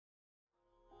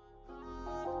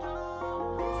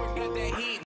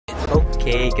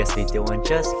Okay, guess we doing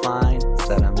just fine.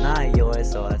 Said I'm not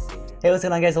yours, so I see. Hey, what's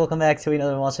going on, guys? Welcome back to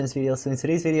another Watch This video. So in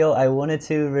today's video, I wanted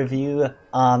to review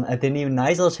the new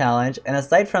Nisael challenge, and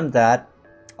aside from that,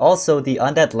 also the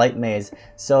Undead Light Maze.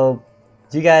 So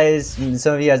you guys,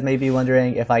 some of you guys may be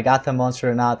wondering if I got the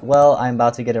monster or not. Well, I'm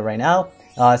about to get it right now.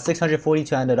 640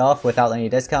 to end it off without any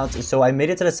discounts. So I made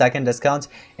it to the second discount,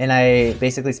 and I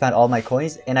basically spent all my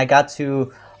coins, and I got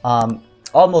to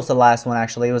almost the last one.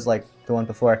 Actually, it was like the one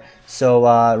before. So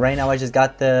right now I just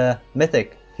got the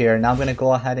mythic here. Now I'm gonna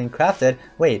go ahead and craft it.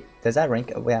 Wait, does that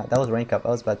rank up? Yeah, that was rank up. I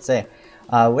was about to say,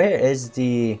 where is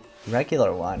the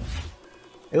regular one?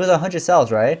 It was 100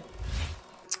 cells, right?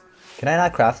 Can I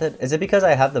not craft it? Is it because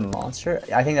I have the monster?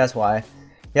 I think that's why.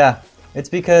 Yeah, it's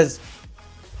because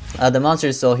the monster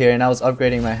is still here and I was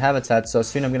upgrading my habitat, so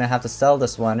soon I'm gonna have to sell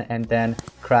this one and then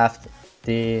craft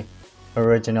the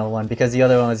original one, because the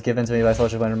other one was given to me by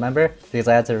Social One, remember? Because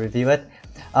I had to review it.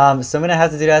 So I'm gonna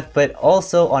have to do that, but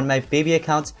also on my baby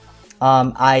account,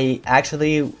 I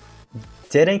actually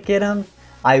didn't get him.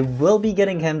 I will be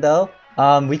getting him though.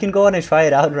 We can go ahead and try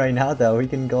it out right now though. We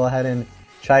can go ahead and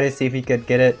try to see if we could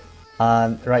get it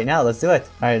right now. Let's do it.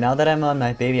 Alright, now that I'm on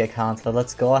my baby account, so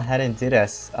let's go ahead and do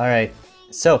this. Alright,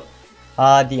 so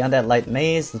the Undead Light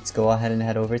Maze, let's go ahead and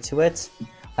head over to it.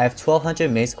 I have 1200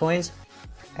 maze coins,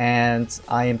 and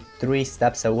I am 3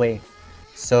 steps away.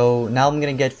 So now I'm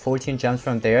gonna get 14 gems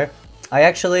from there. I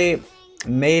actually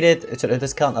made it to a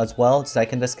discount as well,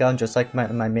 second discount, just like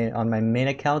on my main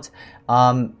account.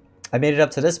 I made it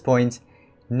up to this point.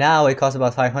 Now it costs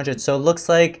about 500, so it looks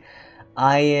like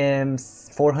I am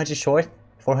 400 short,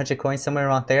 400 coins, somewhere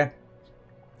around there.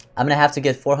 I'm gonna have to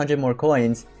get 400 more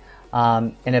coins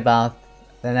in about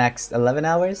the next 11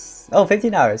 hours. Oh,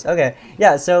 15 hours. Okay,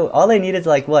 yeah, so all I need is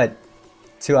like what,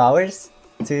 2 hours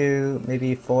to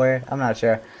maybe 4, I'm not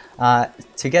sure,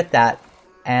 to get that.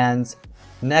 And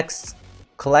next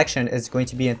collection is going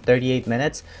to be in 38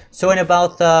 minutes, so in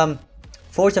about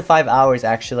 4 to 5 hours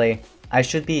actually I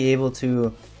should be able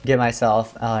to get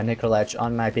myself Necrolitch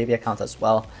on my baby account as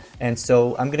well. And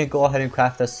so I'm gonna go ahead and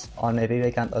craft this on my baby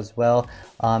account as well,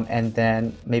 and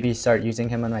then maybe start using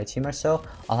him on my team or so.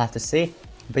 I'll have to see.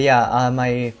 But yeah,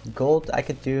 my gold, I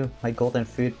could do my gold and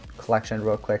food collection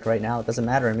real quick right now. It doesn't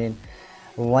matter, I mean,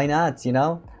 why not, you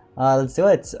know? Let's do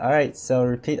it. Alright, so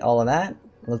repeat all of that.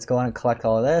 Let's go on and collect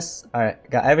all of this. Alright,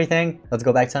 got everything. Let's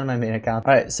go back to my main account.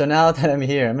 Alright, so now that I'm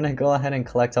here, I'm gonna go ahead and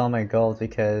collect all my gold,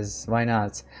 because why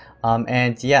not?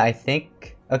 And yeah, I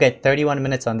think, okay, 31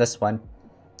 minutes on this one.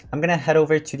 I'm gonna head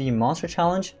over to the monster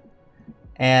challenge,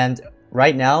 and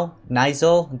right now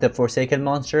Nisael, the Forsaken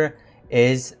monster,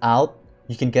 is out.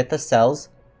 You can get the cells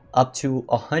up to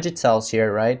 100 cells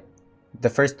here, right? The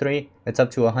first 3, it's up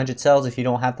to 100 cells. If you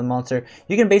don't have the monster,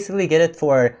 you can basically get it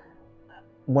for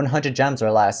 100 gems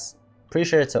or less. Pretty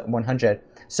sure it's 100.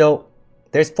 So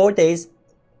there's 4 days.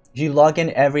 You log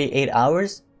in every 8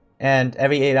 hours, and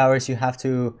every 8 hours you have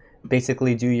to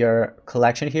basically do your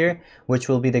collection here, which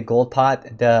will be the gold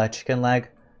pot, the chicken leg,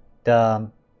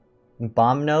 the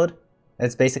bomb node.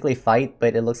 It's basically fight,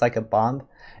 but it looks like a bomb,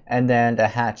 and then the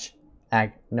hatch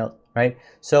ag node, right?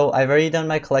 So I've already done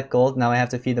my collect gold. Now I have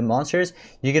to feed the monsters.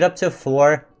 You get up to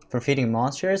 4 for feeding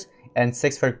monsters and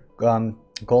 6 for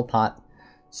gold pot.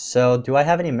 So do I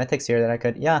have any mythics here that I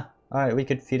could? Yeah, all right, we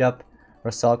could feed up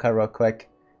Rosalka real quick.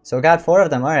 So we got 4 of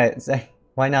them. All right, so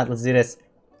why not? Let's do this.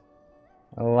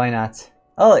 Why not?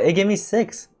 Oh, it gave me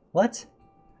 6. What?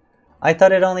 I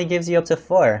thought it only gives you up to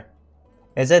 4.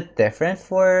 Is it different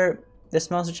for this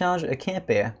monster challenge? It can't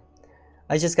be.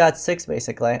 I just got 6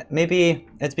 basically. Maybe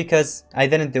it's because I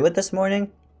didn't do it this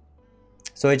morning,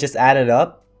 so it just added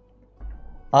up.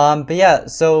 But yeah,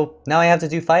 so now I have to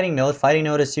do fighting node. Fighting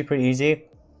node is super easy.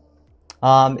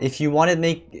 If you want to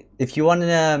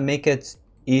make it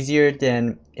easier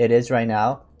than it is right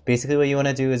now, basically what you want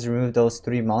to do is remove those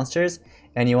 3 monsters,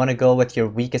 and you want to go with your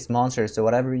weakest monsters. So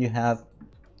whatever you have,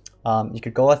 you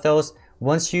could go with those.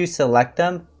 Once you select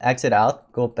them, exit out,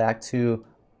 go back to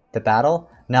the battle.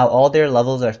 Now all their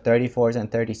levels are 34s and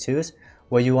 32s.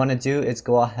 What you want to do is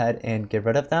go ahead and get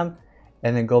rid of them,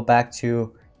 and then go back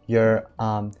to your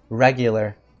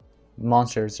regular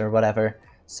monsters or whatever.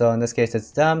 So in this case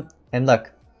it's them, and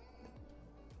look,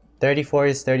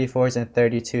 34s, 34s, and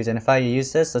 32s. And if I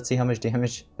use this, let's see how much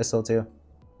damage this will do.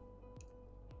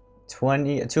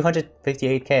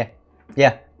 258k.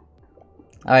 Yeah.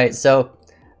 Alright, so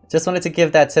just wanted to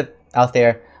give that tip out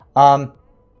there.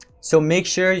 So make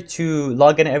sure to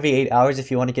log in every 8 hours if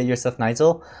you want to get yourself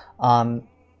Nisael.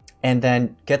 And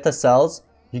then get the cells.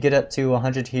 You get up to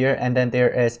 100 here, and then there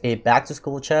is a back to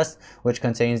school chest which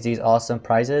contains these awesome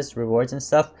prizes, rewards and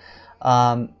stuff.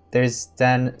 There's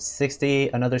then 60,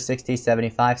 another 60,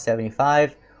 75,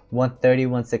 75, 130,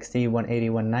 160, 180,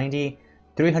 190,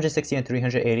 360, and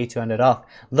 380 to end it off.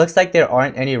 Looks like there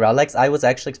aren't any relics. I was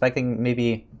actually expecting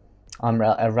maybe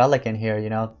a relic in here, you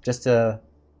know, just to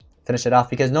finish it off,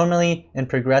 because normally in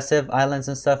progressive islands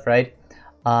and stuff, right,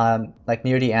 like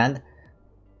near the end,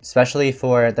 especially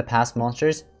for the past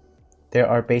monsters, there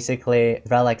are basically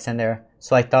relics in there.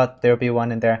 So I thought there would be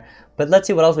one in there. But let's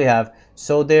see what else we have.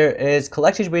 So there is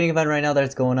collector's breeding event right now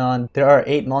that's going on. There are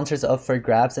 8 monsters up for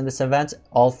grabs in this event,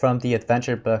 all from the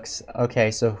adventure books. Okay,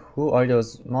 so who are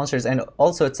those monsters? And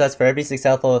also it says for every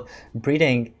successful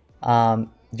breeding,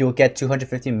 you'll get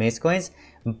 250 mace coins.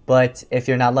 But if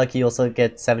you're not lucky, you also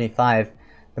get 75.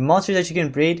 The monsters that you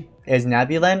can breed is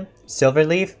Nabulin,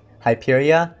 Silverleaf,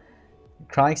 Hyperia,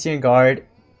 Chronixian Guard,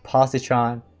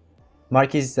 Positron,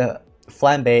 Marquis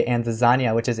Flambe, and the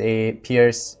Zania, which is a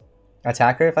Pierce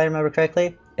attacker, if I remember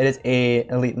correctly. It is a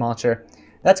elite monster.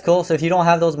 That's cool. So if you don't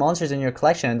have those monsters in your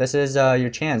collection, this is your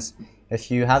chance.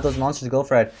 If you have those monsters, go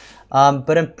for it.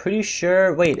 But I'm pretty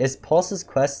sure... Wait, is Pulse's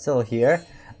quest still here?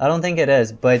 I don't think it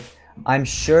is, but I'm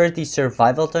sure the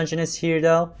survival dungeon is here,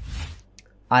 though.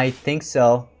 I think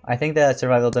so. I think that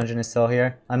survival dungeon is still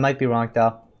here. I might be wrong,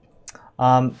 though.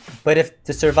 But if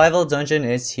the survival dungeon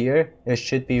is here, it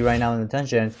should be right now in the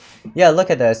dungeon. Yeah, look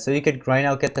at this. So you could right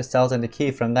now get the cells and the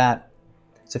key from that.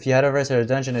 So if you head over to the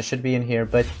dungeon, it should be in here.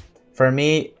 But for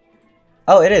me...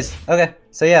 Oh, it is. Okay.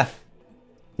 So yeah.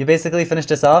 You basically finish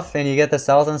this off and you get the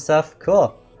cells and stuff.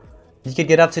 Cool. You could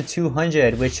get up to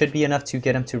 200, which should be enough to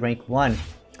get him to rank 1.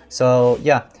 So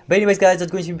yeah, but anyways guys,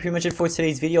 that's going to be pretty much it for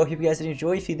today's video. I hope you guys did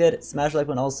enjoy. If you did, smash the like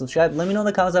button, also subscribe. Let me know in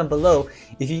the comments down below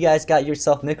if you guys got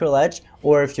yourself Necrolitch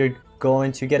or if you're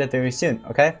going to get it very soon,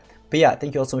 okay? But yeah,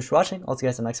 thank you all so much for watching. I'll see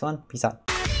you guys in the next one. Peace out.